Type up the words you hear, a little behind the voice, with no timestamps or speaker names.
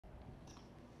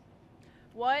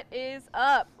What is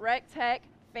up, recteq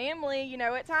family? You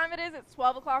know what time it is. It's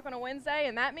 12 o'clock on a Wednesday,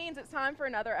 and that means it's time for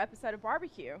another episode of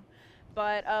barbecue.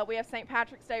 But we have St.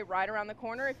 Patrick's Day right around the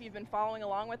corner. If you've been following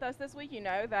along with us this week, you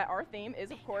know that our theme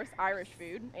is, of course, Irish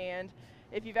food. And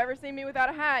if you've ever seen me without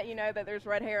a hat, you know that there's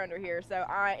red hair under here. So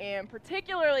I am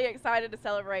particularly excited to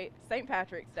celebrate St.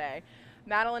 Patrick's Day.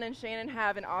 Madeline and Shannon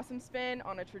have an awesome spin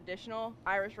on a traditional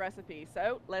Irish recipe.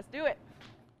 So let's do it.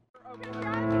 Okay,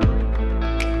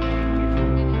 guys.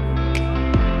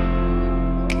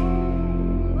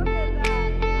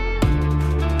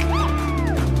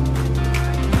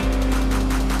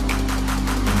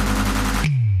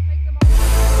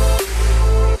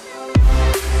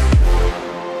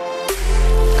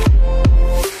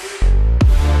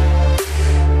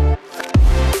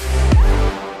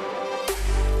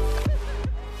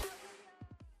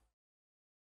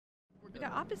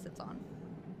 Opposites on.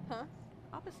 Huh?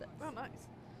 Opposites. Oh, nice.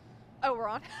 Oh, we're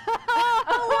on.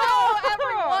 Hello,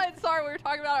 everyone. Sorry, we were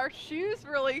talking about our shoes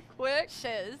really quick.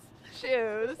 Shoes.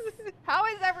 How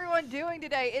is everyone doing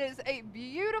today? It is a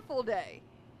beautiful day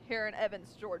here in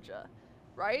Evans, Georgia,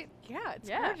 right? Yeah, it's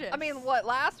gorgeous. I mean, what?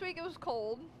 Last week it was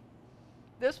cold.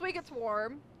 This week it's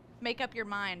warm. Make up your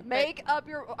mind. Make up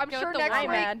your. I'm sure next week.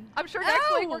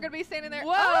 Next week we're gonna be standing there.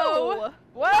 Whoa! Oh.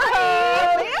 Whoa!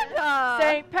 Amanda!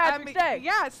 St. Patrick's Day.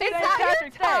 Yeah, St.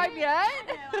 Patrick's Day. I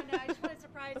know. I just want to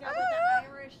surprise you with the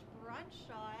Irish brunch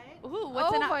shot. Ooh,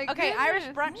 what's my okay, Irish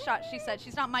goodness. brunch shot, she said.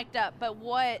 She's not mic'd up, but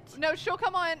what? No, she'll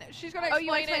come on. She's gonna Oh, explain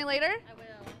you want to explain later? I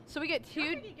will. So we get How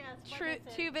can you guess? What is it?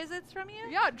 two visits from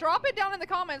you? Yeah, drop it down in the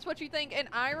comments what you think an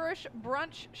Irish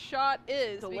brunch shot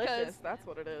is. Delicious. Because That's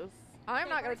what it is. I'm Okay,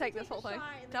 not going first to take you this whole a thing. shot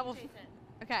and then Double- you taste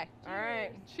it. Okay. All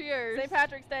right. Cheers. St.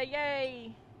 Patrick's Day.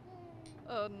 Yay.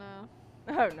 Oh, no.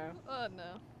 Oh, no. Oh, no.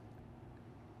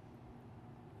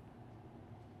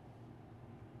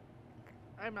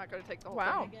 I'm not going to take the whole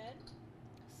Wow. thing. Good?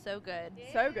 So good.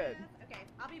 So good. Okay,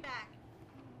 I'll be back.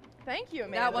 Thank you,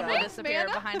 Amanda. That one will Thanks, disappear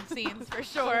Amanda. behind the scenes for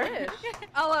sure. Delish.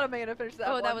 I'll let Amanda finish that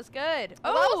Oh, one. that was good.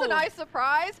 Well, that was a nice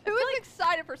surprise. Who is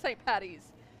excited for St.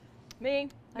 Patty's? Me.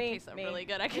 That Me. tastes Me. really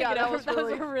good. I can't Yeah, get that over was that.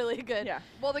 really- Was really good. Yeah.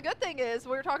 Well, the good thing is,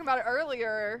 we were talking about it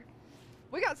earlier.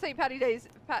 We got St. Patty's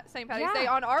Yeah. Day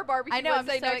on our barbecue I know, I'm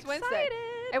Wednesday so next Wednesday. excited.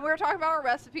 And we were talking about our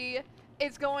recipe.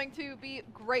 It's going to be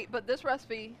great, but this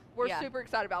recipe we're Yeah. super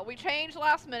excited about. We changed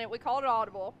last minute. We called it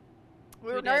audible. We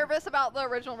were did. nervous about the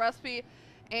original recipe,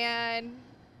 and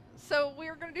so we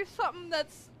were going to do something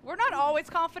that's We're not always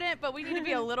confident, but we need to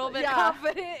be a little bit Yeah.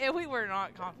 confident, and we were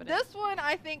not confident. this one.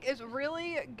 I think is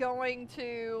really going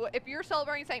to, if you're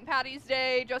celebrating St. Patty's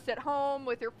Day just at home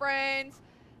with your friends,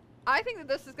 I think that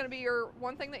this is going to be your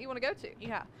one thing that you want to go to.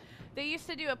 Yeah. They used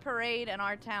to do a parade in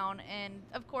our town, and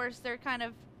of course they're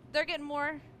getting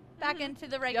more back into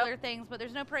the regular things, but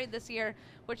there's no parade this year,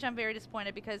 which I'm very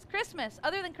disappointed because Christmas,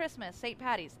 other than Christmas, St.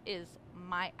 Patty's is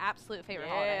my absolute favorite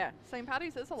holiday. Yeah. St.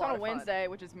 Patty's is a It's lot on a of fun. Wednesday,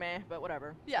 which is meh, but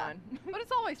whatever. It's Yeah. fine. But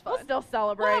it's always fun. We'll still We'll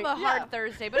celebrate. have a Yeah. hard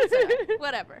Thursday, but it's okay.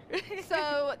 Whatever.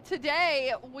 So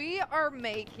today we are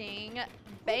making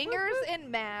bangers and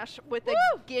mash with the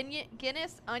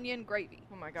Guinness Onion Gravy.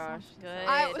 Oh my gosh. Good.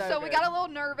 So So we good. got a little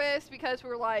nervous because we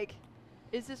were like,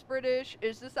 is this British?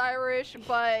 Is this Irish?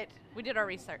 But We did our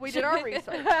research. we did our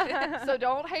research. So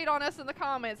don't hate on us in the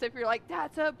comments if you're like,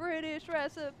 that's a British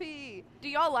recipe. Do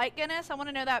y'all like Guinness? I want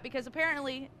to know that because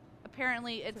apparently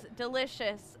it's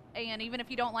delicious, and even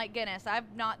if you don't like Guinness, I'm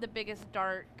not the biggest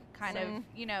dark kind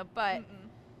of, but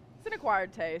It's an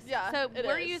acquired taste. Yeah. so it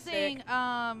we're is. using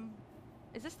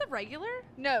is this the regular?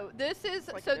 No, this is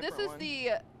Like a so. This different is one.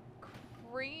 the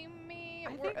creamy.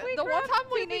 I think we're- we the one grabbed- time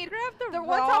we did we need grab the the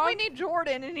one time we wrong- need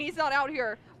Jordan and he's not out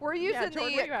here. We're using Jordan, the where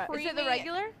you at? creamy. Is it the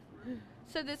regular?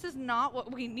 So this is not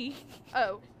what we need.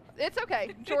 Oh, it's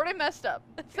okay. Jordan messed up.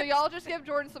 So y'all just give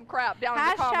Jordan some crap down in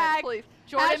the comments, Hashtag please.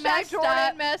 Jordan Hashtag messed Jordan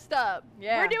up. messed up.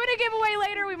 Yeah. We're doing a giveaway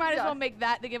later. We might as Yeah. well make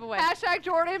that the giveaway. Hashtag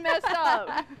Jordan messed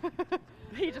up.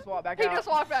 He just walked back He out. just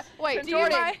walked back. Wait, Do you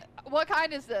Jordan, mind? what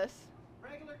kind is this?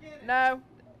 Regular Guinness. No.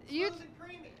 You. Smooth and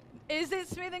creamy. Is it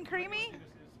smooth and creamy?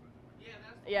 Yeah,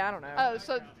 that's Yeah, I don't know. Oh,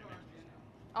 so.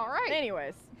 All right.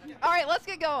 Anyways. All right, let's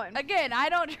get going. Again, I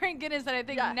don't drink Guinness, and I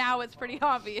think Yeah. now it's pretty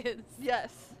obvious.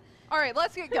 Yes. All right,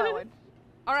 let's get going.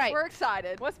 All right. We're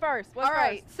excited. What's first? What's All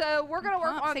right, first? so we're gonna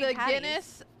work Pumped on St. the Patty's.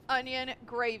 Guinness Onion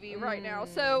Gravy right now.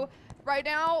 Mm. So right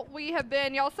now we have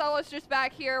been, y'all saw us just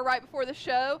back here right before the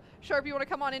show. Sure, if you want to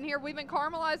come on in here, we've been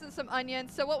caramelizing some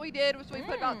onions. So what we did was we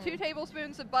put about 2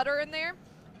 tablespoons of butter in there.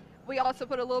 We also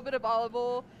put a little bit of olive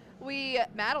oil.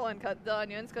 Madeline cut the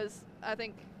onions because I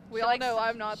think we She all likes know to-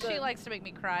 I'm not She the. likes to make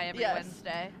me cry every Yes.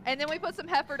 Wednesday. And then we put some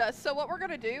heifer dust. So what we're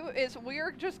gonna do is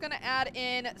we're just gonna add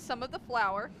in some of the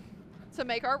flour. to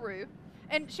make our roux.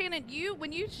 And Shannon,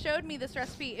 when you showed me this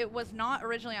recipe, it was not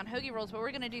originally on hoagie rolls, but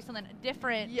we're going to do something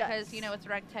different because, you know, it's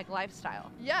recteq lifestyle.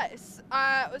 Yes.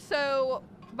 So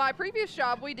my previous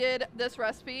job, we did this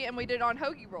recipe, and we did it on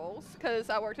hoagie rolls because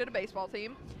I worked at a baseball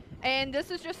team. And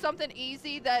this is just something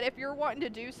easy that if you're wanting to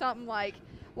do something like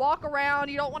walk around,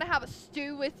 you don't want to have a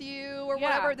stew with you or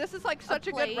whatever. This is like such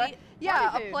a good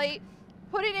a plate.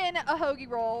 Put it in a hoagie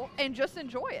roll and just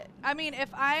enjoy it. I mean, if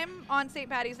I'm on St.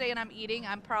 Patty's Day and I'm eating,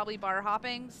 I'm probably bar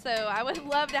hopping. So I would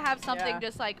love to have something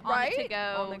just like on the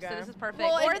to-go. So this is perfect.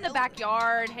 Well, or in the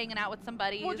backyard, hanging out with some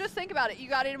buddies. Well, just think about it. You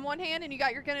got it in one hand and you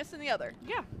got your Guinness in the other.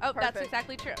 Yeah. Oh, that's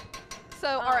exactly true. So,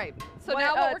 all right. So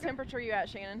now what temperature are you at,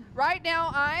 Shannon? Right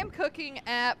now, I'm cooking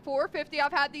at 450.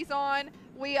 I've had these on.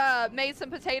 We made some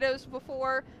potatoes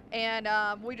before, and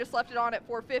we just left it on at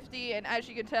 450. And as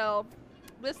you can tell,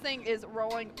 this thing is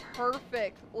rolling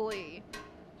perfectly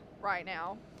right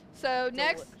now. So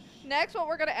next what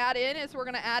we're going to add in is we're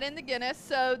going to add in the Guinness.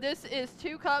 So this is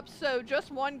 2 cups, so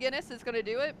just 1 Guinness is going to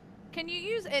do it. Can you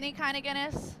use any kind of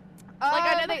Guinness?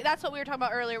 Like I know that's what we were talking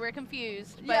about earlier. We're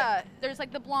confused. But there's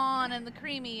like the blonde and the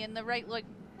creamy and the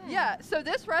Yeah, so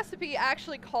this recipe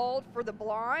actually called for the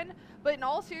blonde, but in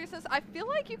all seriousness, I feel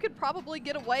like you could probably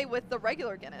get away with the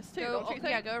regular Guinness too, don't you think?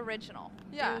 Yeah, go original.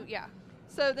 Yeah. Yeah.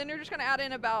 So then you're just going to add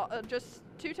in about just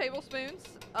 2 tablespoons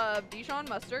of Dijon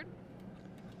mustard.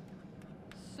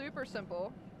 Super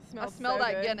simple. I smell so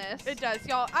that good. Guinness. It does,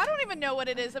 y'all. I don't even know what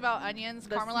it is about onions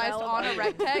caramelized on a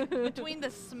recteq. Between the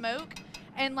smoke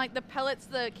and like the pellets,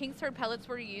 the Kingsford pellets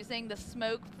we're using, the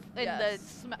smoke and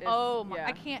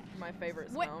I can't. My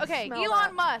favorite smell. Okay, Smell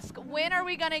Elon Musk, when are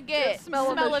we going to get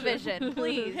smell-o-vision,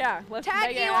 please? Let's tag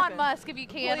make it Elon happen. Musk if you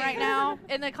can right now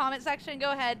in the comment section.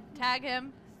 Go ahead, tag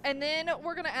him. And then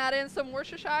we're going to add in some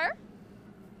Worcestershire.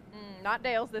 Not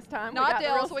Dale's this time. Not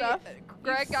Dale's.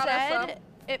 Greg got us some.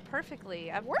 It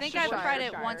perfectly. I think I've tried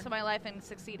it once in my life and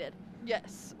succeeded.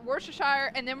 Yes,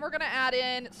 Worcestershire. And then we're going to add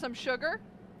in some sugar.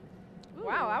 Ooh.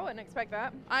 Wow, I wouldn't expect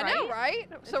that. I know, right?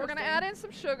 So we're going to add in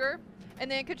some sugar.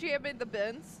 And then could you have made the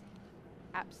bins?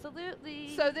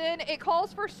 Absolutely. So then it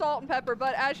calls for salt and pepper,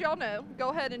 but as y'all know, go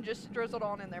ahead and just drizzle it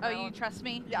on in there. Oh, you trust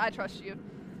me? Yeah, I trust you.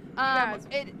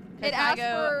 It asks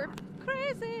for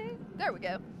crazy. There we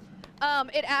go.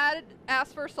 It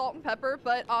asked for salt and pepper,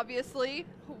 but obviously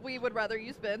we would rather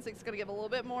use bins. It's going to give a little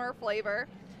bit more flavor.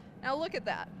 Now look at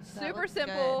that. Super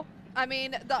simple. Good. I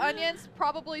mean, the onions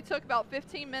probably took about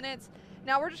 15 minutes.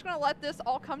 Now we're just going to let this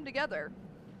all come together.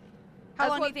 How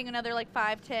long do you think? Another like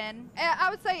 5, 10? I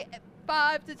would say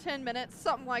 5 to 10 minutes,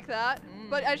 something like that.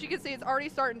 But as you can see, it's already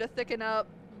starting to thicken up.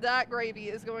 That gravy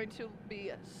is going to be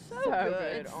so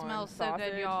good. It smells so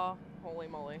good, y'all. Holy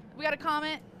moly. We got a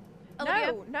comment?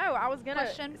 Olivia? No, I was going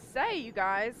to say, you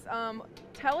guys,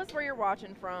 tell us where you're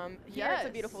watching from. Here it's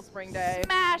a beautiful spring day.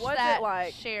 Smash What's that it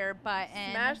like? share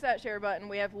button. Smash that share button.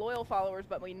 We have loyal followers,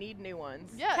 but we need new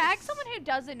ones. Yes. Tag someone who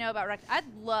doesn't know about recteq. I'd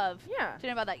love to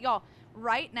know about that. Y'all,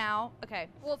 right now,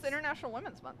 Well, it's International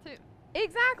Women's Month, too.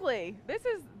 Exactly. This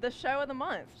is the show of the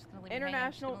month.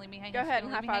 International. Go ahead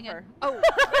and high five her. Oh.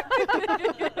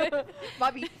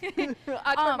 Bobby.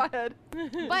 I turned my head.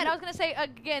 But I was going to say,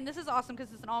 again, this is awesome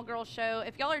because it's an all-girls show.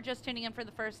 If y'all are just tuning in for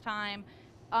the first time,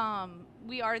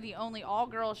 we are the only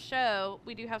all-girls show.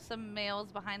 We do have some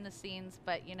males behind the scenes,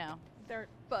 but, you know.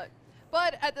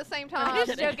 But at the same time. I'm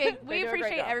just joking. We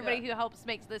appreciate everybody who helps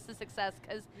make this a success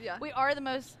because we are the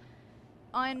most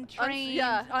untrained,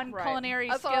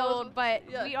 culinary skilled, but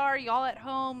we are y'all at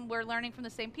home. We're learning from the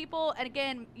same people. And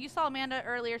again, you saw Amanda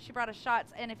earlier. She brought us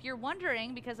shots. And if you're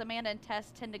wondering, because Amanda and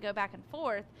Tess tend to go back and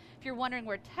forth, if you're wondering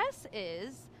where Tess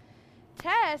is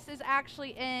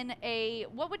actually in a,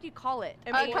 what would you call it?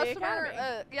 A customer,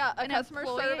 a customer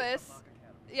service.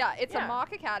 Yeah, it's a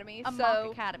mock academy. A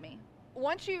mock academy.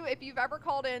 If you've ever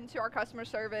called into our customer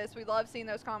service, we love seeing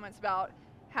those comments about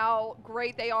how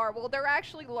great they are. Well, they're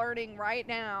actually learning right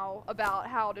now about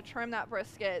how to trim that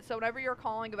brisket. So whenever you're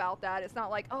calling about that, it's not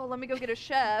like, oh, let me go get a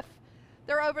chef.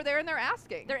 They're over there and they're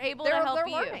asking. They're able to help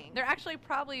you. Learning. They're actually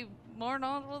probably more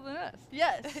knowledgeable than us.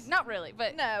 Yes. Not really,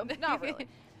 but no, not really.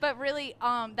 But really,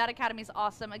 that academy is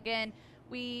awesome. Again,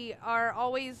 we are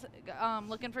always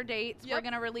looking for dates. We're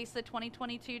going to release the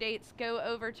 2022 dates. Go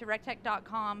over to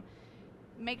recteq.com.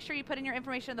 Make sure you put in your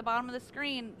information at the bottom of the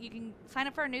screen. You can sign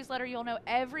up for our newsletter. You'll know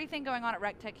everything going on at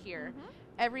recteq here.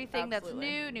 Everything that's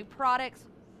new products.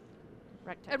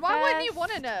 recteq. And why wouldn't you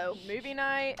want to know? Movie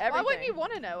night, everything. Why wouldn't you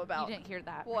want to know about? You didn't hear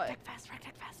that. What?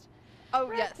 recteq Fest. Oh,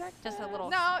 yes. Just a little.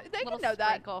 No, they can know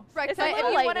that. If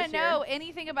you want to know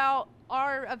anything about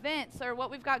our events or what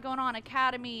we've got going on,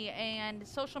 Academy and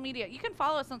social media, you can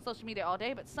follow us on social media all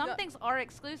day, but some things are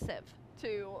exclusive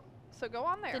to So go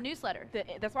on there. The newsletter.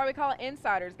 That's why we call it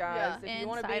insiders, guys. Yeah. If you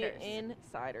want to be Insiders.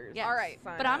 insiders. Yes. All right.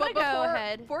 sign But up. I'm going to go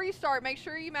ahead. Before you start, make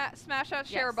sure you smash that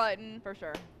share Yes. button. For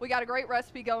sure. We got a great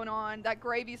recipe going on. That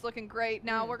gravy's looking great.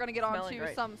 Now we're going to get on smelling to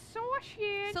great. some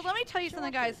sausage. So let me tell you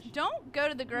something, guys. Don't go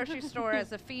to the grocery store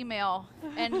as a female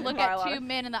and look Buy a at lot two of-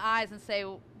 men in the eyes and say,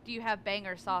 do you have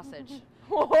banger sausage?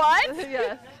 What?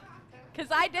 Yes.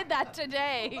 Because I did that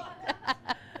today.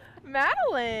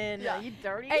 Madeline, Yeah. you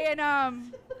dirty. And,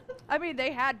 I mean,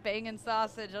 they had banging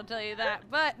sausage, I'll tell you that.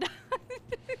 But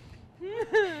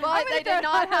But they did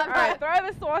not have All right, the,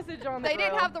 throw the sausage on the they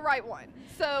didn't grill. have the right one.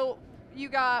 So you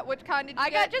got, which kind did you I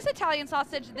get? got just Italian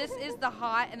sausage. This is the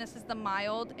hot and this is the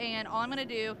mild. And all I'm gonna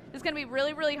do, it's gonna be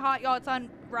really, really hot, y'all. It's on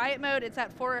riot mode. It's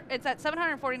at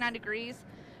 749 degrees.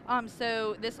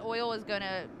 So this oil is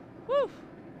gonna, whew,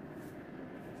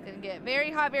 it's gonna get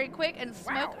very hot, very quick and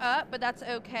smoke up, but that's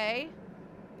okay.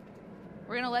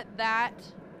 We're gonna let that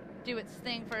do its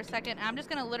thing for a second. I'm just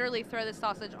gonna literally throw this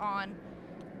sausage on.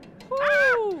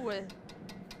 Woo!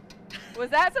 Was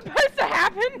that supposed to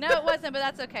happen? No, it wasn't, but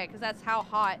that's okay because that's how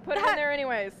hot. Put it in there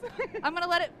anyways. I'm gonna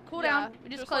let it cool Yeah, down. We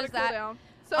just let close it cool that. down.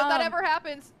 So if that Um, ever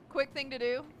happens, quick thing to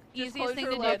do. Just Easiest close thing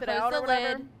your to do, lid. it close out the or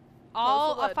whatever. lid.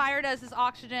 All the a lid. fire does is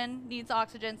oxygen, needs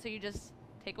oxygen, so you just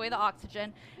take away the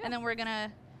oxygen. And then we're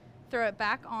gonna throw it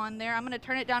back on there. I'm gonna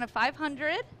turn it down to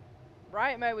 500.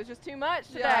 Riot mode was just too much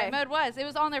today. Yeah, Mode was. It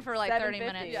was on there for like 30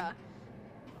 750. minutes. Yeah.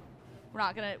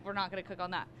 We're not gonna cook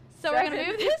on that. So we're gonna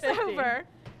move this 750. over.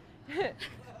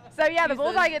 So yeah, the Use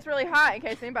bullseye those. gets really hot in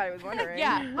case anybody was wondering.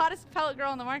 Yeah, hottest pellet grill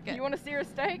on the market. You want to sear a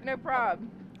steak? No prob.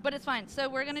 But it's fine. So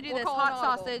we're gonna do We'll this call hot an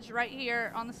audible. sausage right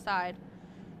here on the side.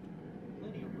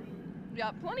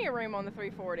 Yeah, plenty of room on the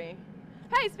 340.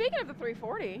 Hey, speaking of the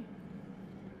 340,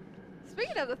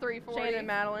 Speaking of the 340. Shannon and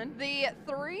Madeline. The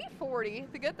 340,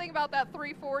 the good thing about that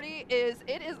 340 is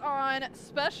it is on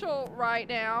special right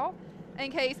now in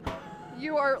case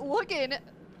you are looking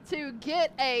to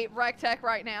get a recteq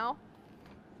right now.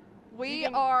 We've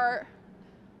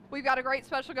got a great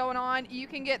special going on. You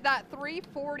can get that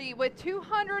 340 with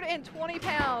 220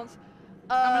 pounds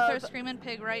I'm gonna throw of Screaming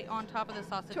Pig right on top of the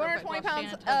sausage. real quick 220 while pounds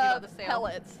Shannon tells you about of the sale.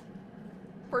 pellets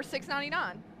for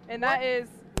 $6.99. And that is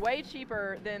way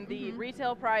cheaper than the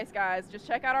retail price, guys. Just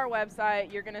check out our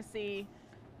website. You're going to see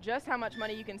just how much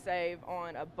money you can save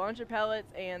on a bunch of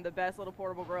pellets and the best little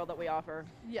portable grill that we offer.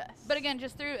 Yes. But again,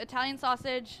 just through Italian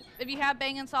sausage. If you have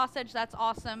banging sausage, that's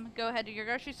awesome. Go ahead to your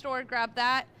grocery store, grab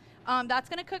that. That's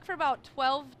going to cook for about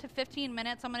 12 to 15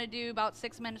 minutes. I'm going to do about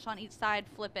 6 minutes on each side,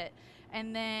 flip it.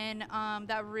 And then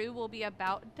that roux will be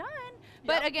about done.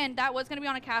 But Yep. again, that was going to be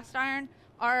on a cast iron.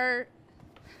 Our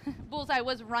bullseye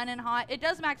was running hot. It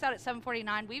does max out at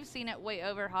 749. We've seen it way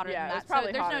over hotter Yeah, than it's that. probably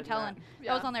So there's hotter no than telling. that.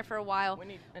 That was Yeah. on there for a while. We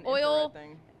need an Oil infrared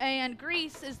thing. and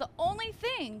grease is the only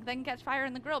thing that can catch fire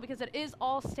in the grill because it is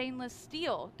all stainless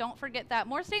steel. Don't forget that.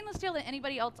 More stainless steel than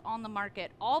anybody else on the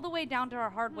market, all the way down to our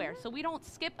hardware. So we don't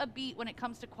skip a beat when it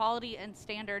comes to quality and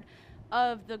standard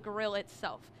of the grill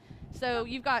itself. So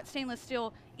you've got stainless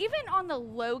steel, even on the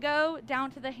logo down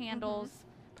to the handles,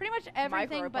 pretty much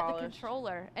everything but the Micro-polished.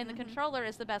 controller. And the controller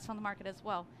is the best on the market as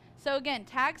well. So again,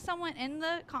 tag someone in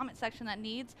the comment section that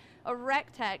needs a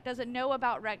recteq, doesn't know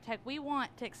about recteq. We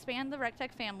want to expand the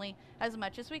recteq family as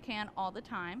much as we can all the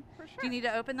time. For Do you need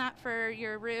to open that for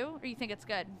your roux, or you think it's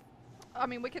good? I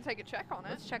mean, we can take a check on it.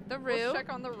 Let's check the roux. Let's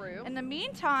check on the roux. In the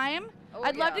meantime, Oh,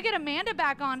 I'd love yeah. to get Amanda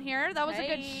back on here. That was a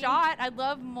good Hey. shot. I'd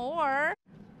love more.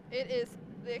 It is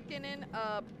thickening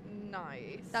up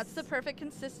nice. That's the perfect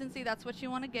consistency. That's what you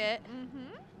want to get.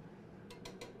 Mm-hmm.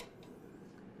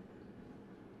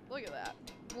 Look at that.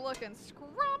 Looking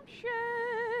scrumptious.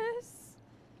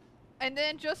 And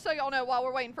then just so y'all know, while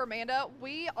we're waiting for Amanda,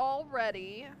 we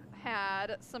already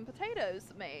had some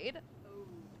potatoes made.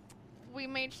 We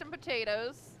made some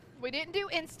potatoes. We didn't do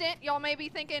instant. Y'all may be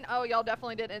thinking, oh, y'all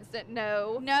definitely did instant.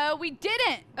 No. No, we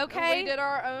didn't. Okay. We did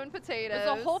our own potatoes.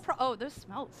 There's a whole oh, those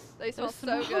smells. They smell Those so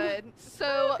smell good. so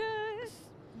So good.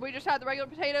 we just had the regular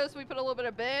potatoes. We put a little bit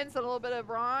of beans and a little bit of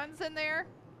bronze in there.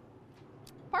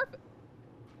 Perfect.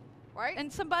 Right?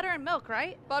 And some butter and milk,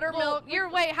 right? Butter, Well, milk.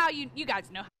 your way, how you guys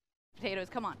know how potatoes.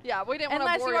 Come on. Yeah, we didn't want to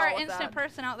Unless bore you y'all are an with instant that.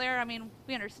 person out there, I mean,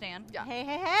 we understand. Yeah. Hey,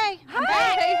 hey, hey. Hey,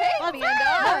 hey, hey, What's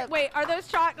Amanda. up? Wait, are those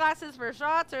shot glasses for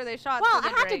shots, or are they shots Well, for I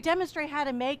the have to drink? demonstrate how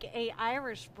to make a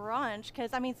Irish brunch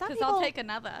because I mean some Because people. I'll take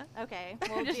another. Okay,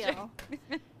 well, Just deal.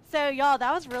 So y'all,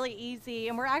 that was really easy,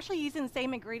 and we're actually using the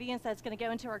same ingredients that's going to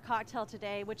go into our cocktail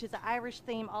today, which is an Irish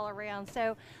theme all around.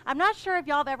 So I'm not sure if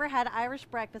y'all have ever had Irish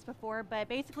breakfast before, but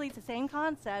basically it's the same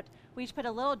concept. We just put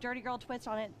a little Durty Gurl twist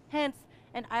on it, hence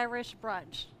an Irish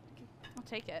brunch. I'll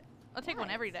take it. I'll take one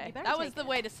Nice. every day. You better That was take the it.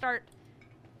 way to start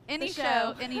Any the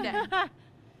show, any day.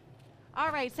 All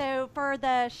right, so for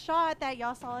the shot that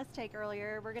y'all saw us take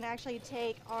earlier, we're gonna actually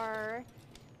take our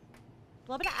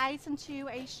little bit of ice into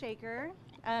a shaker.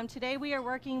 Today we are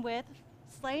working with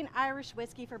Slain Irish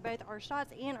whiskey for both our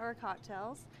shots and our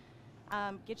cocktails.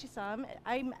 Get you some.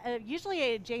 I'm usually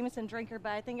a Jameson drinker,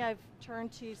 but I think I've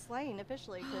turned to Slain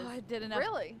officially. I did enough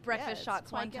Really? breakfast Yeah, it's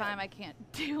shots one quite time. good. I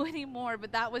can't do anymore,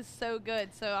 but that was so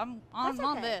good. So I'm That's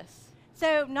on okay. this.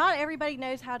 So not everybody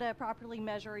knows how to properly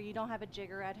measure. You don't have a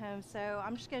jigger at home. So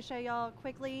I'm just going to show y'all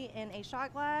quickly in a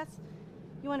shot glass.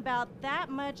 You want about that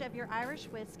much of your Irish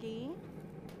whiskey.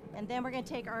 And then we're going to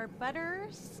take our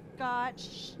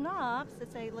butterscotch schnapps.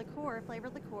 It's a liqueur,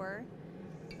 flavored liqueur.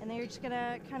 And then you're just going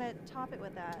to kind of top it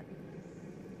with that.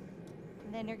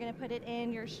 And then you're going to put it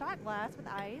in your shot glass with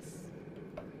ice.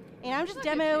 And I'm just Look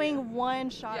at you. demoing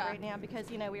one shot Yeah. right now because,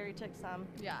 you know, we already took some.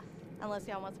 Yeah. Unless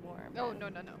y'all want some more. Oh,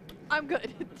 but- no. I'm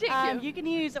good. Thank you. You can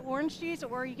use orange juice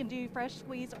or you can do fresh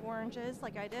squeezed oranges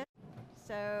like I did.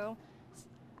 So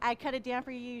I cut it down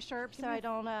for you, Sherp, so I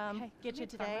don't get you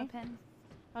today. I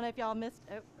don't know if y'all missed.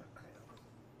 Oh.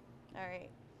 All right.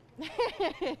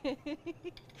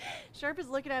 Sherp is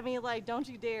looking at me like, don't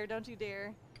you dare, don't you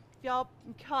dare. If y'all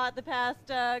caught the past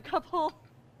couple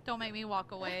Don't make me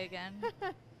walk away again.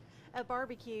 at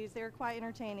barbecues, they're quite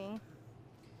entertaining.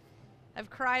 I've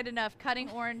cried enough cutting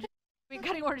oranges,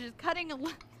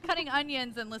 cutting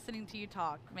onions, and listening to you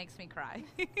talk makes me cry.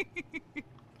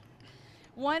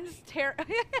 One's That's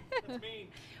mean.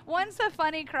 one's a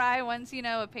funny cry, one's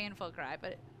a painful cry.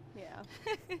 But Yeah.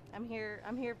 I'm here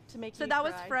to make so you that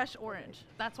was cry. fresh orange.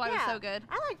 That's why it was so good.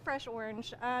 I like fresh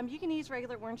orange. You can use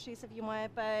regular orange juice if you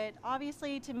want, but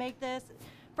obviously to make this,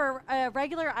 for a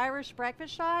regular Irish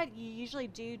breakfast shot, you usually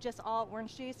do just all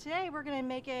orange juice. Today we're going to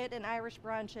make it an Irish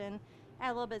brunch and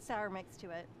add a little bit of sour mix to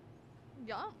it.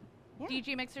 Yum. Yeah.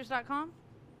 DGmixers.com.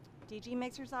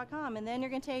 DGmixers.com. And then you're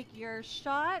going to take your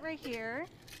shot right here,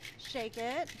 shake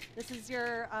it. This is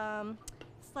your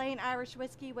Slain Irish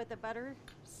whiskey with the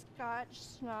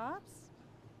butterscotch schnapps.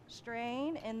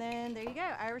 Strain, and then there you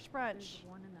go, Irish brunch.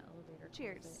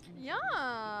 Cheers.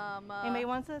 Yum. Anybody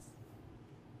wants this?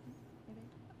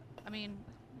 I mean,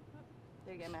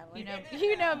 There you go, Madeline.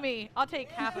 you know me. I'll take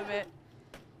half of it.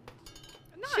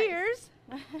 Nice. Cheers.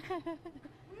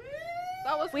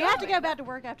 That was We good. have to go back to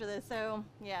work after this, so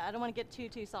yeah, I don't want to get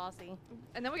too saucy.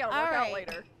 And then we gotta All work out right.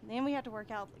 later. Then we have to work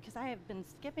out because I have been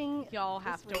skipping. Y'all this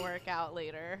have to week. work out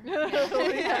later. We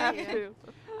have Yeah. to.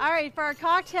 All right, for our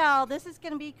cocktail, this is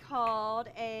going to be called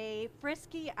a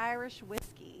Frisky Irish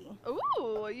Whiskey.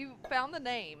 Ooh, you found the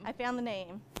name. I found the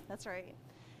name. That's right.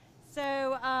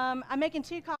 So I'm making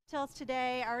 2 cocktails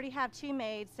today. I already have 2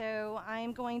 made, so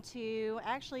I'm going to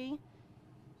actually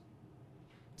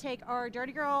take our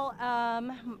Durty Gurl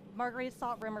margarita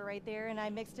salt rimmer right there, and I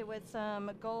mixed it with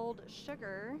some gold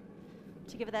sugar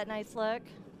to give it that nice look.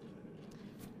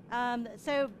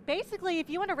 So basically, if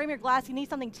you want to rim your glass, you need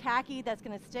something tacky that's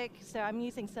going to stick. So I'm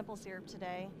using simple syrup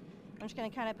today. I'm just going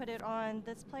to kind of put it on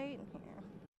this plate.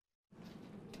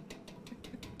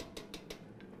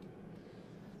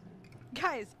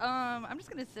 Guys, I'm just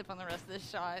gonna sip on the rest of this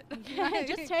shot. Here.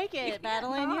 Just take it,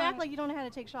 Madeline. You act like you don't know how to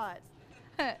take shots.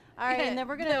 All right, and then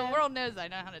we're The gonna. world knows I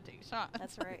know how to take shots.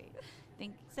 That's right.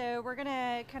 Thank So we're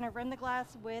gonna kind of rim the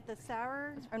glass with the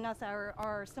sour, or not sour,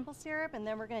 our simple syrup, and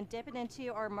then we're gonna dip it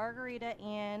into our margarita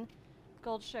and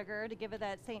gold sugar to give it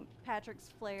that St. Patrick's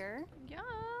flair. Yum.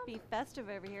 Be festive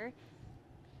over here.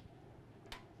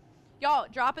 Y'all,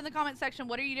 drop in the comment section,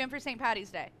 what are you doing for St.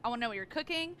 Patty's Day? I want to know what you're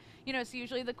cooking. You know, it's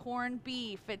usually the corned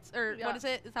beef. What Yeah. is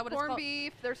it? Is that what it's Corned called?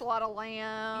 beef. There's a lot of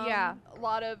lamb. Yeah. A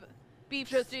lot of Beef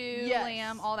Just- stew, yes.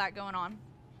 lamb, all that going on.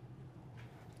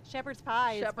 Shepherd's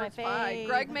pie is shepherd's my pie. fave.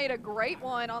 Greg made a great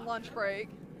one on lunch break.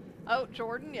 Oh,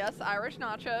 Jordan, yes, Irish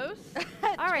nachos.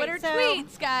 All right, Twitter so-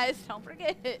 tweets, guys. Don't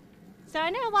forget it. So I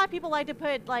know a lot of people like to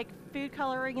put like food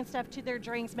coloring and stuff to their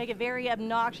drinks, make it very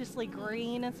obnoxiously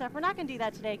green and stuff. We're not going to do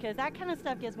that today because that kind of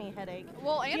stuff gives me a headache.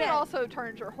 Well, and it Yeah. also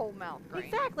turns your whole mouth green.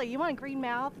 Exactly. You want a green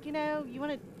mouth, you know, you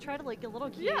want to try to look a little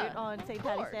cute Yeah, on St. of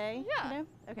Patty's course. Day. Yeah. You know?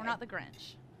 Okay. We're not the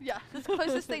Grinch. Yeah. This is the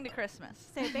closest thing to Christmas.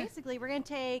 So basically, we're going to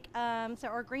take, so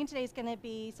our green today is going to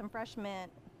be some fresh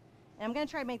mint. And I'm going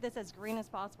to try to make this as green as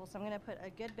possible, so I'm going to put a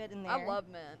good bit in there. I love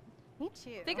mint. Me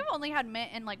too. I think I've only had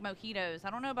mint in like mojitos.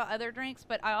 I don't know about other drinks,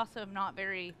 but I also am not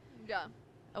very Yeah.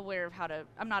 aware of how to.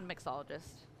 I'm not a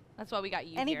mixologist. That's why we got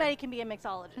you Anybody here. can be a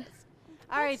mixologist.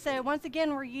 All right, so once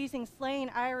again, we're using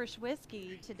Slain Irish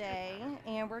whiskey today,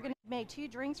 and we're going to make 2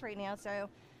 drinks right now. So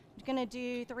I'm going to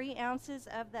do 3 ounces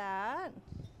of that.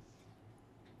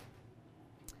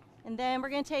 And then we're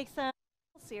going to take some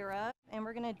syrup, and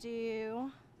we're going to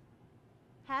do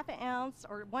half an ounce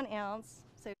or 1 ounce,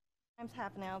 so times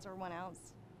half an ounce or 1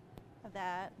 ounce of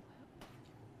that.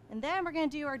 And then we're going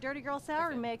to do our Durty Gurl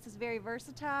sour mix. It's very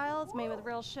versatile. It's made with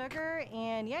real sugar.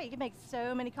 And yeah, you can make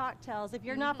so many cocktails. If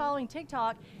you're not following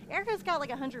TikTok, Erica's got like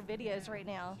 100 videos right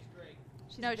now.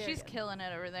 She's killing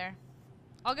it over there.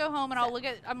 I'll go home and I'll look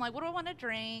at, I'm like, what do I want to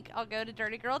drink? I'll go to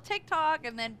Durty Gurl TikTok,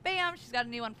 and then bam, she's got a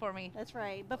new one for me. That's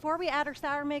right. Before we add our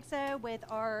sour mix though, with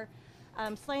our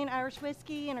plain Irish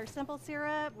whiskey and our simple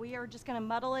syrup, we are just going to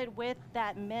muddle it with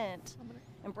that mint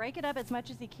and break it up as much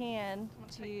as you can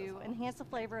to enhance the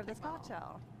flavor of this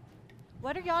cocktail.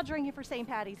 What are y'all drinking for St.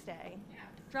 Patty's Day?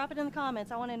 Drop it in the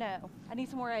comments. I want to know. I need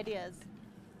some more ideas.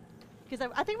 Because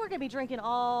I think we're going to be drinking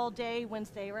all day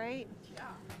Wednesday, right? Yeah,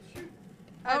 shoot.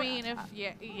 I mean, if,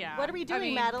 yeah. What are we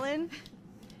doing, Madeline?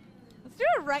 Let's do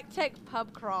a recteq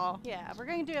pub crawl. Yeah, we're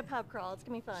going to do a pub crawl. It's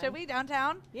going to be fun. Should we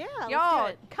downtown? Yeah, Y'all,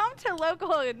 let's do it. come to local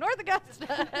North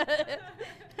Augusta.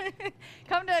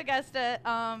 Come to Augusta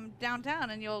downtown,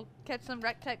 and you'll catch some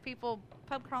recteq people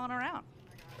pub crawling around.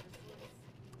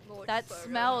 That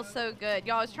smells so good.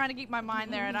 Y'all, I was trying to keep my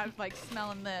mind there, and I was like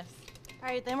smelling this. All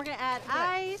right, then we're going to add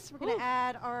ice. We're going to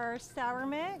add our sour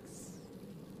mix.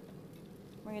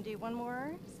 We're going to do one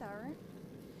more sour.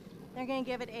 They're going to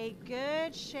give it a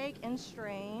good shake and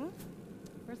strain.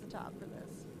 Where's the top for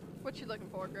this? What you looking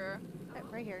for, girl? Oh,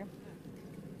 right here.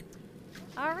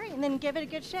 All right, and then give it a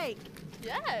good shake.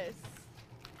 Yes.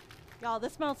 Y'all,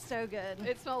 this smells so good.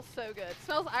 It smells so good. It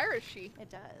smells Irishy. It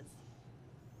does.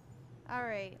 All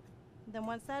right. Then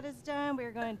once that is done,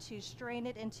 we're going to strain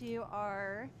it into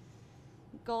our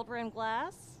gold rimmed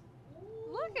glass.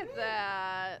 Look at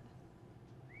that.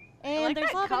 And like there's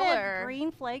that a little bit color. of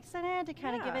green flakes in it to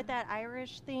kind of give Yeah. it that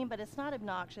Irish theme, but it's not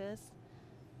obnoxious.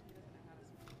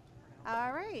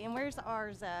 All right, and where's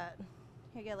ours at?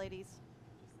 Here you go, ladies.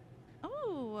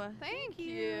 Oh, Thank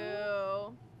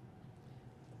you.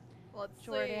 Let's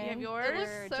Jordan, see. You have yours? It your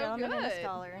looks so gentleman in the good.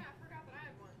 scholar.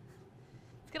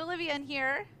 let's get Olivia in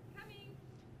here.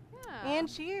 Yeah. And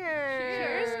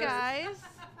cheers. Cheers, guys.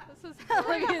 This is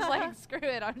Olivia's like, screw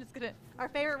it. I'm just gonna. Our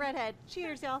favorite redhead.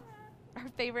 Cheers, y'all. Our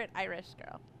favorite Irish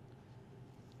girl.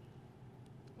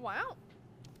 wow.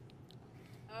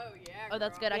 Oh, yeah. Oh,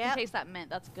 that's good. I Yep. can taste that mint.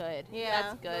 That's good. Yeah.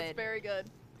 That's good. That's very good.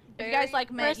 If you guys Very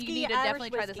like mint, you frisky need to Irish definitely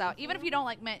try this whiskey. out. Even if you don't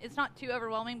like mint, it's not too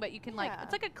overwhelming, but you can like, Yeah.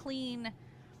 it's like a clean,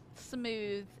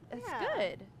 smooth. It's Yeah.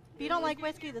 good. If you don't like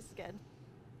whiskey, this is good.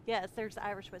 Yes, there's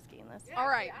Irish whiskey in this. All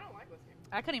right. I don't like whiskey.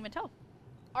 I couldn't even tell.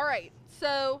 All right.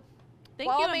 So Thank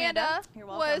while you, Amanda. You're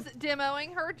was welcome.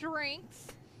 demoing her drinks,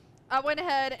 I went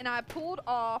ahead and I pulled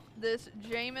off this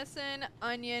Jameson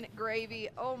Onion Gravy.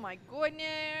 Oh my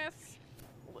goodness.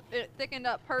 It thickened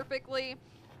up perfectly.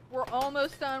 We're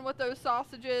almost done with those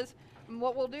sausages. And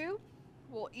what we'll do,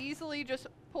 we'll easily just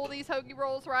pull these hoagie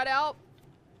rolls right out,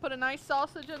 put a nice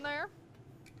sausage in there,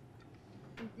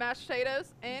 mashed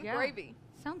potatoes, and Yeah. gravy.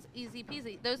 Sounds easy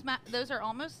peasy. Those are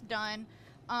almost done.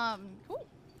 Cool.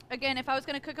 Again, if I was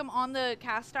going to cook them on the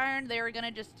cast iron, they were going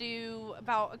to just do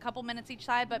about a couple minutes each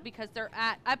side, but because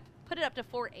I put it up to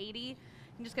 480,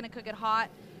 I'm just going to cook it hot.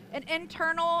 An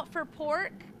internal for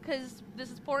pork, because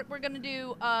this is pork, we're going to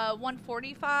do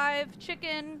 145.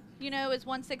 Chicken, is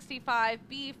 165.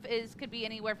 Beef could be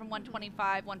anywhere from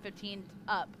 125, 115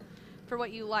 up for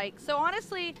what you like. So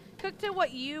honestly, cook to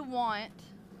what you want.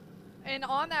 And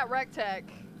on that recteq,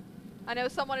 I know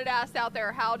someone had asked out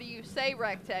there, how do you say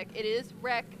recteq? It is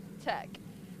recteq.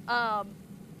 I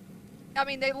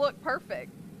mean, they look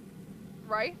perfect,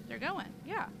 right? They're going,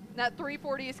 yeah. That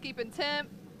 340 is keeping temp.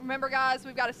 Remember, guys,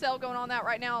 we've got a sale going on that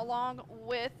right now along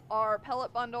with our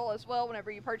pellet bundle as well.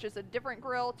 Whenever you purchase a different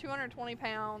grill, 220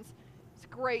 pounds. It's a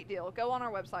great deal. Go on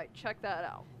our website. Check that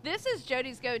out. This is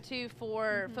Jody's go-to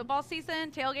for football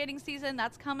season, tailgating season.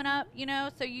 That's coming up,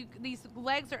 So these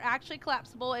legs are actually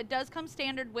collapsible. It does come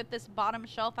standard with this bottom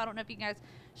shelf. I don't know if you guys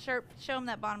show them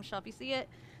that bottom shelf. You see it?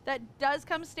 That does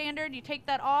come standard. You take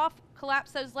that off,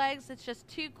 collapse those legs. It's just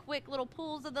 2 quick little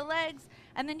pulls of the legs,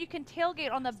 and then you can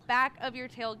tailgate on the back of your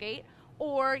tailgate,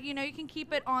 or you can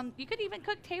keep it on. You could even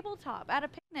cook tabletop at a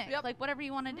picnic, like whatever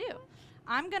you want to do.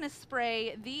 I'm gonna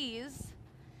spray these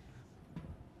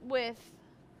with,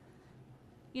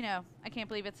 I can't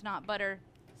believe it's not butter,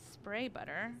 spray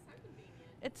butter.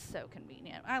 It's so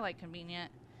convenient. I like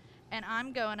convenient, and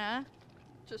I'm gonna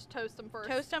Just toast them first.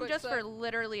 toast them Quick just sec. for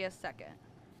literally a second.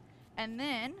 And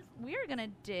then we're going to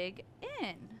dig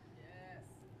in. Yes.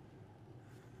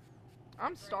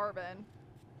 I'm starving.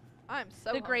 I'm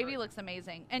so The gravy hungry. looks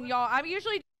amazing. And y'all, I'm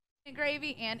usually doing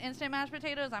gravy and instant mashed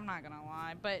potatoes. I'm not going to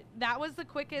lie. But that was the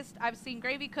quickest I've seen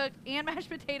gravy cooked and mashed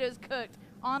potatoes cooked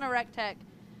on a recteq.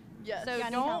 Yes. So Yeah, I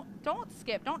need don't help. don't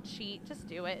skip, don't cheat. Just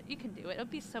do it. You can do it. It'll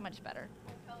be so much better.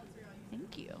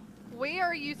 Thank you. We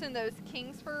are using those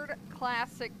Kingsford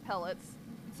Classic pellets.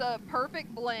 It's a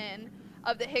perfect blend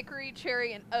of the hickory,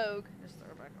 cherry, and oak. Just throw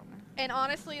it back on there. And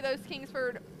honestly, those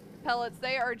Kingsford pellets,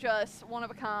 they are just one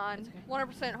of a kind.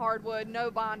 100% hardwood, no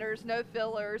binders, no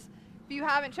fillers. If you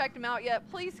haven't checked them out yet,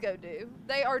 please go do.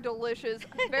 They are delicious.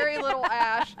 Very little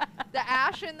ash. The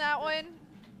ash in that one,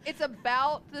 it's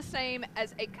about the same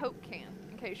as a Coke can,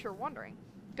 in case you're wondering.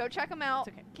 Go check them out.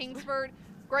 It's okay. Kingsford,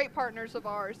 great partners of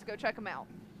ours. Go check them out.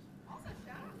 Also,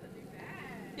 shout out to new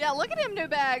bags. Yeah, look at them new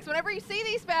bags. Whenever you see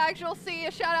these bags, you'll see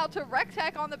a shout out to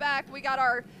recteq on the back. We got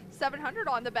our 700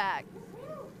 on the back.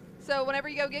 So whenever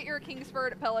you go get your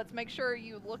Kingsford pellets, make sure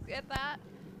you look at that.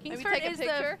 Maybe Kingsford take a is the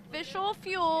picture. official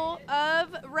fuel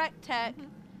of recteq,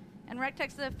 and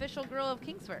recteq's the official grill of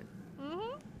Kingsford.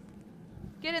 Mm-hmm.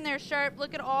 Get in there sharp.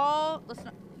 Look at all. Let's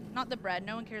not the bread.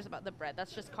 No one cares about the bread.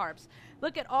 That's just carbs.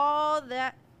 Look at all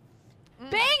that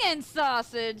banging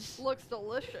sausage. Looks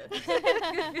delicious.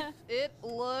 It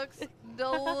looks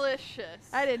delicious.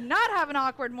 I did not have an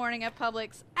awkward morning at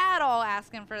Publix at all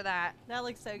asking for that. That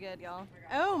looks so good, y'all.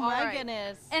 Oh my right.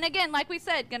 goodness. And again, like we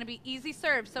said, going to be easy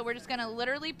serve. So we're just going to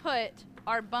literally put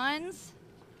our buns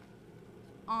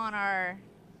on our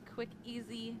quick,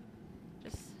 easy,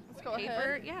 just Let's go paper.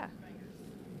 ahead. Yeah.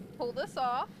 Pull this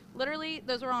off. Literally,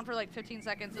 those were on for like 15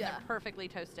 seconds and Yeah. they're perfectly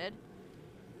toasted.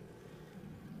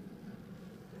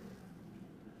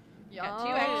 Got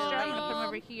 2 extra. I'm going to put them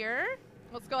over here.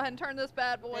 Let's go ahead and turn this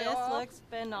bad boy This off. looks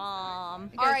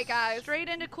phenom. It All goes right, guys. Straight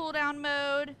into cool down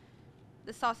mode.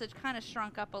 The sausage kind of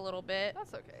shrunk up a little bit.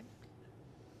 That's okay.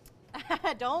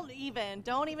 Don't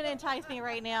even entice me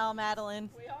right now, Madeline.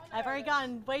 I've already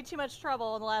gotten way too much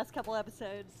trouble in the last couple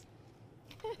episodes.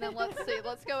 Now let's see.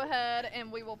 Let's go ahead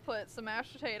and we will put some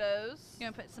mashed potatoes.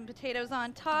 You're going to put some potatoes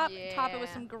on top. Top it with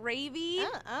Yeah. some gravy.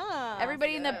 Uh-uh.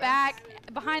 Everybody in the Yes. back,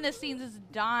 behind the scenes, is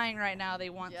dying right now. They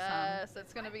want some. Yes,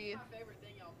 it's gonna be My favorite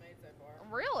thing y'all made so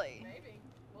far. really. Maybe.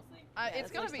 We'll see. Yeah, It's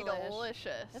this gonna looks be delish.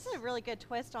 delicious. This is a really good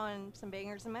twist on some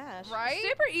bangers and mash. Right?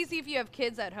 Super easy if you have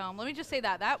kids at home. Let me just say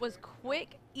that. That was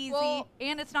quick, easy, Well-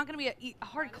 and it's not going to be a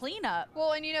hard cleanup.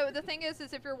 Well, and you know the thing is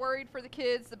if you're worried for the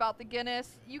kids about the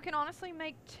Guinness, you can honestly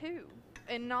make 2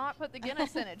 and not put the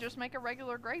Guinness in it. Just make a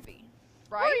regular gravy,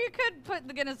 right? Or you could put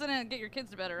the Guinness in it and get your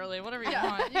kids to bed early, whatever you Yeah,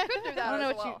 want. you could do that I don't know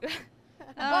as what well. you.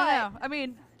 I don't know. I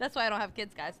mean, that's why I don't have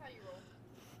kids, guys. How you roll.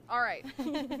 All right.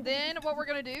 Then what we're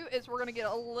gonna do is we're gonna get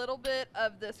a little bit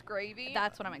of this gravy.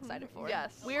 That's what I'm excited for.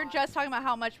 Yes. We were just talking about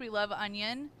how much we love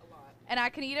onion, A lot. and I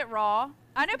can eat it raw.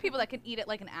 I know people that can eat it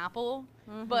like an apple,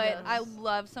 but I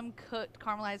love some cooked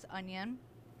caramelized onion.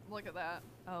 Look at that.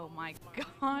 Oh my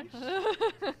gosh.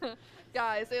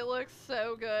 Guys, it looks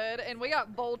so good. And we got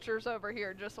vultures over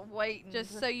here just waiting.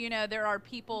 Just so you know, there are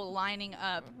people lining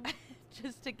up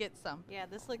just to get some. Yeah,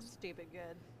 this looks stupid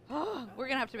good. We're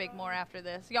going to have to make more after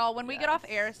this. Y'all, when we get off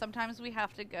Yes. air, sometimes we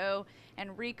have to go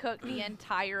and recook the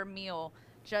entire meal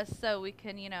just so we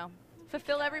can,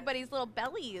 fulfill everybody's little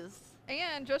bellies.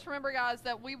 And just remember, guys,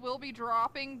 that we will be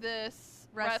dropping this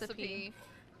Recipe. recipe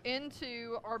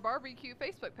into our barbecue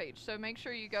Facebook page. So make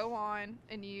sure you go on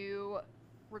and you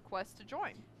request to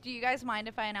join. Do you guys mind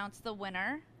if I announce the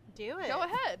winner? Do it. Go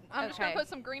ahead. I'm just going Okay. to put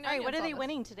some green All right, onions what are on they this.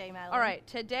 winning today, Madeline? All right,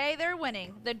 today they're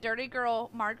winning the Durty Gurl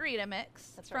margarita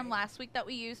mix That's from right. last week that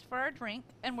we used for our drink,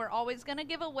 and we're always going to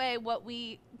give away what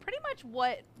we've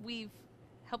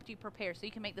helped you prepare so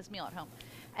you can make this meal at home.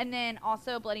 And then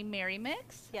also a Bloody Mary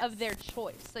mix Yes. of their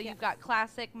choice. So Yeah. you've got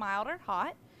classic, mild, or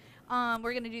hot.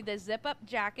 We're going to do the zip-up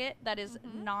jacket that is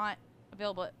not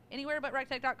available anywhere but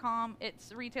recteq.com.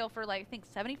 It's retail for I think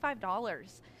 $75. Something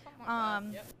like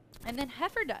that. Yep. And then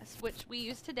heifer dust, which we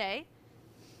used today.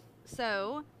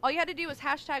 So all you had to do was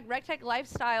hashtag recteq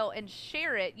lifestyle and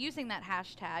share it using that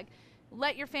hashtag.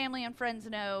 Let your family and friends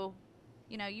know,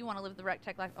 you want to live the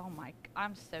recteq life. Oh my,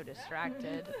 I'm so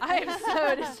distracted. I am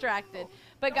so distracted.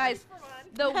 But guys,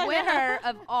 the winner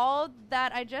of all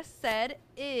that I just said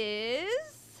is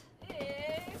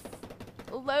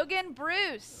Logan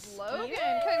Bruce. Logan,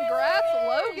 congrats,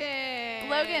 Logan.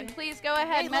 Logan, please go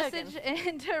ahead, Hey, message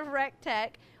into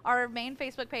recteq, our main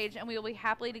Facebook page, and we will be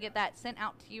happy to get that sent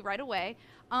out to you right away.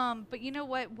 But you know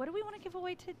what? What do we want to give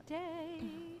away today?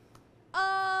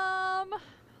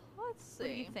 Let's see. What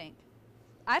do you think?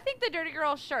 I think the Durty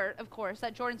Gurl shirt, of course,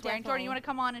 that Jordan's wearing. Jordan, Definitely. you want to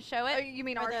come on and show Oh, it? you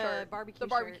mean Or our the shirt? barbecue The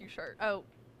barbecue shirt. Oh,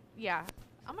 yeah.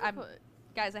 I'm gonna I'm- put.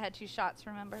 Guys, I had 2 shots,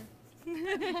 remember?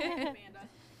 Amanda.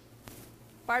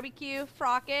 Barbecue,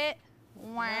 frock it.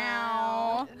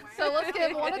 Wow. So let's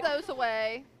give one of those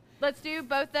away. Let's do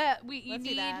both the you Let's do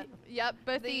need that. Yep.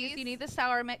 both these. You need the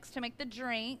sour mix to make the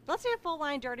drink. Let's do a full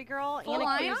line Dirty Girl Full and a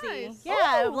line? koozie. Nice.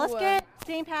 Yeah, Ooh. let's get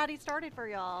St. Patty started for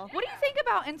y'all. What do you think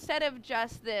about instead of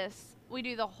just this, we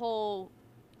do the whole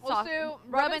Let's do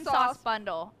rub and sauce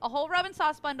bundle, a whole rub and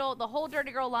sauce bundle, the whole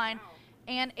Dirty Girl line,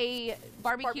 and a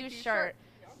barbecue shirt.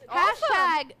 Awesome.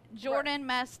 Hashtag Jordan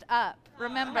messed up.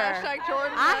 Remember. Hashtag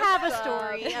Jordan. I have a messed up.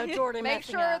 story of Jordan Make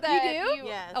messing sure up. that You do?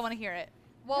 Yes. I want to hear it.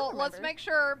 Well, You'll let's remember. make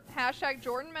sure hashtag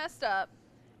Jordan messed up,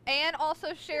 and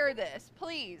also share this,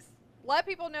 please. Let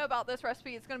people know about this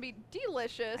recipe. It's going to be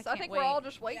delicious. I can't think wait. we're all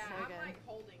just waiting.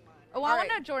 Oh, I All want to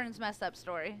right. know Jordan's messed up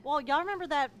story. Well, y'all remember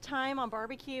that time on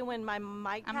barbecue when my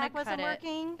mic I'm pack gonna wasn't cut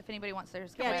working? it. If anybody wants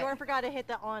theirs, Yeah, cut it. Jordan forgot to hit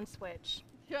the on switch.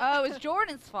 Oh, it's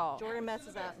Jordan's fault. Jordan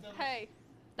messes up. Hey,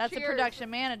 That's the cheers. production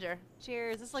manager.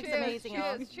 Cheers. This looks cheers, amazing,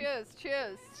 y'all. cheers, cheers,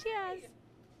 cheers. Cheers. This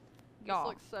Y'all,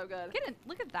 looks so good.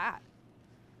 look at that.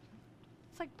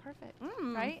 It's like perfect,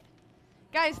 Mm. right?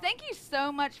 Guys, thank you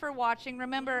so much for watching.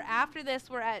 Remember, after this,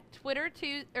 we're at Twitter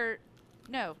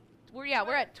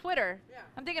we're at Twitter. Yeah.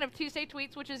 I'm thinking of Tuesday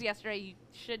Tweets, which is yesterday. You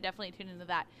should definitely tune into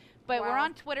that. But we're Wow.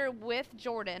 on Twitter with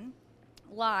Jordan,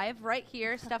 live right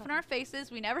here, stuffing our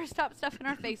faces. We never stop stuffing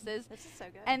our faces. This is so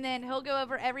good. And then he'll go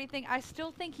over everything. I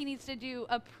still think he needs to do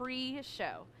a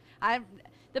pre-show.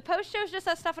 The post-show is just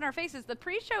us stuffing our faces. The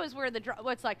pre-show is where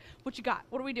what's like, what you got?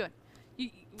 What are we doing? You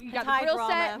got high the grill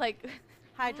set, drama. like,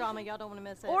 High drama, y'all don't want to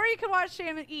miss it. or you could watch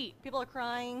Shannon eat. People are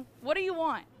crying. What do you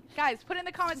want? Guys, put in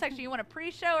the comment section. You want a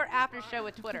pre-show or after-show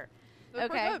with Twitter? That's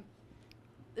pretty Okay. good.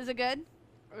 Is it good?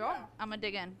 Yeah. I'm going to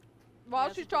dig in. While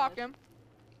Yes, she's it is. talking,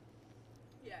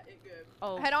 Yeah, it good.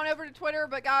 Oh, head on over to Twitter.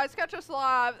 But guys, catch us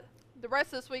live the rest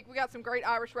of this week. We got some great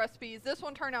Irish recipes. This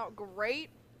one turned out great.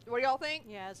 What do y'all think?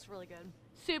 Yeah, it's really good.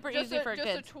 super Just easy a, for just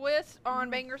kids. a twist on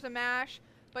bangers and mash.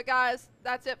 But guys,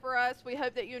 that's it for us. We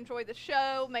hope that you enjoyed the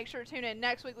show. Make sure to tune in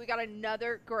next week. We got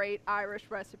another great Irish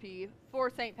recipe for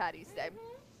St. Patty's Day.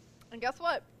 And guess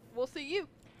what? We'll see you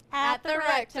At the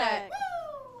recteq. recteq.